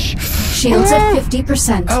gosh. Shields at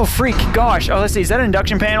 50%. Oh freak. Gosh. Oh, let's see. Is that an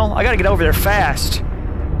induction panel? I gotta get over there fast.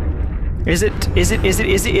 Is it? Yes,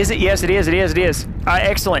 it is.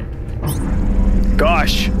 Excellent.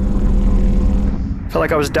 Gosh. I felt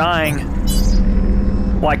like I was dying.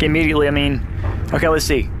 Like immediately, I mean. Okay, let's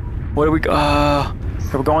see. What do we go? Are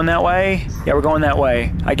we going that way? Yeah, we're going that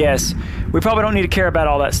way, I guess. We probably don't need to care about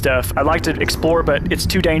all that stuff. I'd like to explore, but it's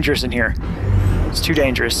too dangerous in here. It's too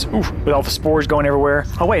dangerous. Ooh, with all the spores going everywhere.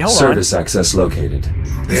 Oh, wait, hold on. Service access located.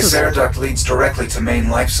 This air duct leads directly to main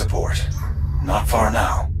life support. Not far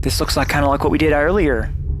now. This looks like kind of like what we did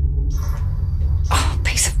earlier. Oh,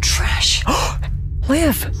 piece of trash.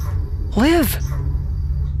 Liv!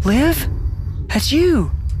 That's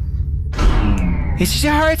you! It's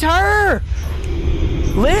her!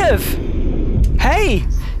 Liv! Hey!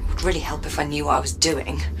 It would really help if I knew what I was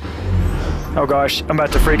doing. Oh gosh, I'm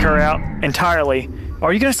about to freak her out entirely.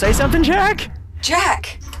 Are you gonna say something, Jack?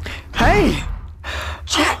 Jack! Hey!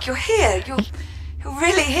 Jack, you're here. You're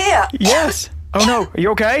really here. Yes! Oh no, are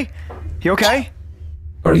you okay? You okay?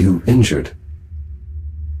 Are you injured?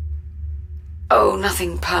 Oh,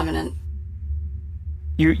 nothing permanent.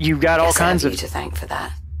 You got all kinds of... you to thank for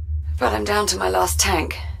that. But I'm down to my last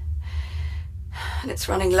tank. And it's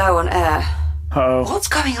running low on air. Uh-oh. What's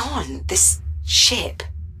going on? This ship?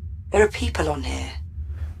 There are people on here.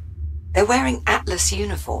 They're wearing Atlas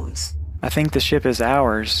uniforms. I think the ship is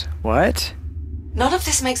ours. What? None of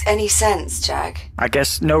this makes any sense, Jack. I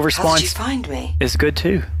guess no response... How did you find me? ...is good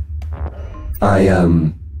too. I,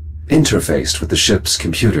 interfaced with the ship's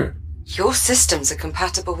computer. Your systems are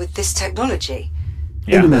compatible with this technology.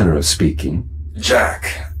 Yeah. In a manner of speaking.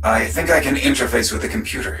 Jack, I think I can interface with the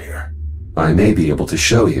computer here. I may be able to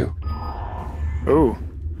show you. Ooh,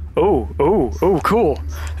 cool.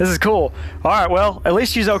 This is cool. Alright, well, at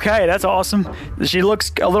least she's okay. That's awesome. She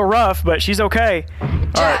looks a little rough, but she's okay.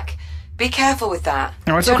 Jack, be careful with that.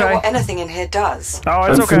 No, it's I don't okay. know what anything in here does. Oh,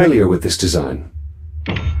 it's I'm okay. familiar with this design.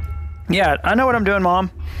 Yeah, I know what I'm doing,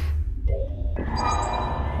 Mom.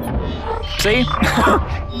 See?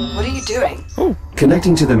 What are you doing? Ooh.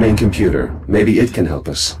 Connecting to the main computer. Maybe it can help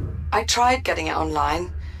us. I tried getting it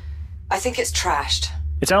online. I think it's trashed.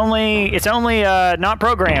 It's only not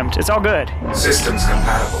programmed. It's all good. Systems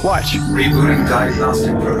compatible. Watch. Rebooting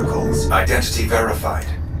diagnostic protocols. Identity verified.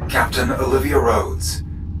 Captain Olivia Rhodes.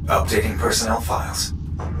 Updating personnel files.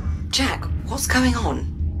 Jack, what's going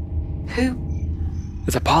on? Who?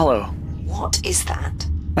 It's Apollo. What is that?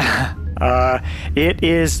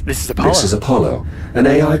 This is Apollo. This is Apollo, an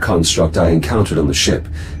AI construct I encountered on the ship.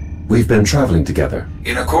 We've been traveling together.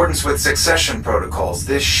 In accordance with succession protocols,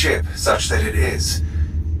 this ship, such that it is,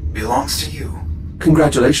 belongs to you.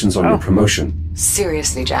 Congratulations on your promotion.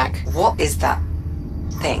 Seriously, Jack, what is that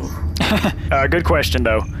thing? Good question,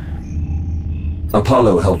 though.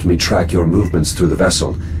 Apollo helped me track your movements through the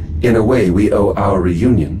vessel. In a way, we owe our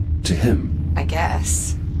reunion to him. I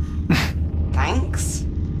guess. Thanks.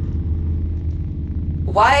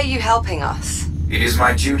 Why are you helping us? It is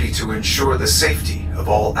my duty to ensure the safety of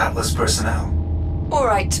all Atlas personnel. All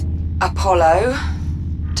right, Apollo.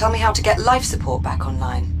 Tell me how to get life support back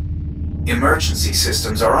online. Emergency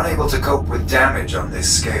systems are unable to cope with damage on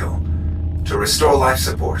this scale. To restore life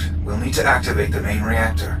support, we'll need to activate the main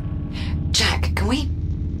reactor. Jack, can we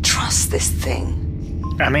trust this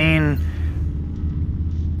thing? I mean,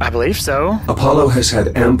 I believe so. Apollo has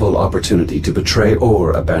had ample opportunity to betray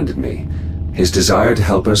or abandon me. His desire to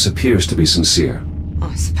help us appears to be sincere.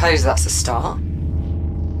 I suppose that's a start.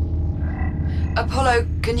 Apollo,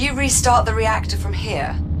 can you restart the reactor from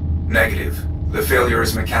here? Negative. The failure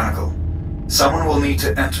is mechanical. Someone will need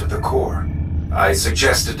to enter the core. I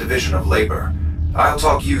suggest a division of labor. I'll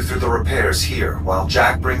talk you through the repairs here while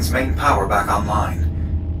Jack brings main power back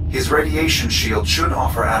online. His radiation shield should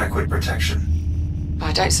offer adequate protection.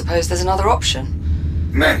 I don't suppose there's another option.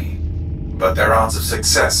 Many, but their odds of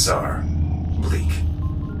success are bleak.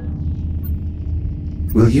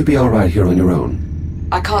 Will you be alright here on your own?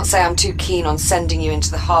 I can't say I'm too keen on sending you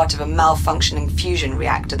into the heart of a malfunctioning fusion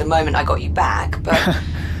reactor the moment I got you back, but...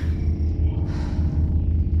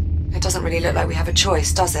 It doesn't really look like we have a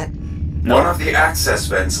choice, does it? No. One of the access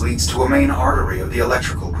vents leads to a main artery of the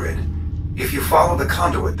electrical grid. If you follow the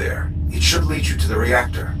conduit there, it should lead you to the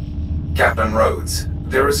reactor. Captain Rhodes,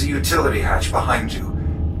 there is a utility hatch behind you.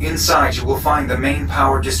 Inside you will find the main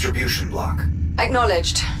power distribution block.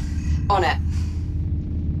 Acknowledged. On it.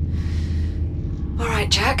 Alright,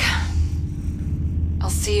 Jack. I'll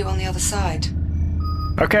see you on the other side.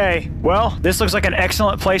 Okay, well, this looks like an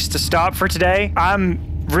excellent place to stop for today. I'm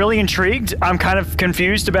really intrigued. I'm kind of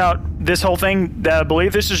confused about this whole thing. I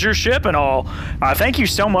believe this is your ship and all. Thank you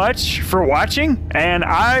so much for watching, and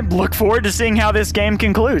I look forward to seeing how this game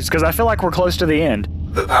concludes, because I feel like we're close to the end.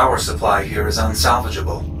 The power supply here is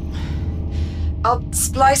unsalvageable. I'll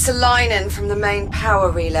splice a line in from the main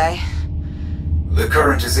power relay. The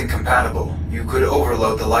current is incompatible. You could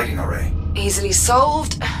overload the lighting array. Easily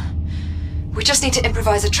solved. We just need to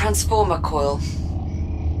improvise a transformer coil.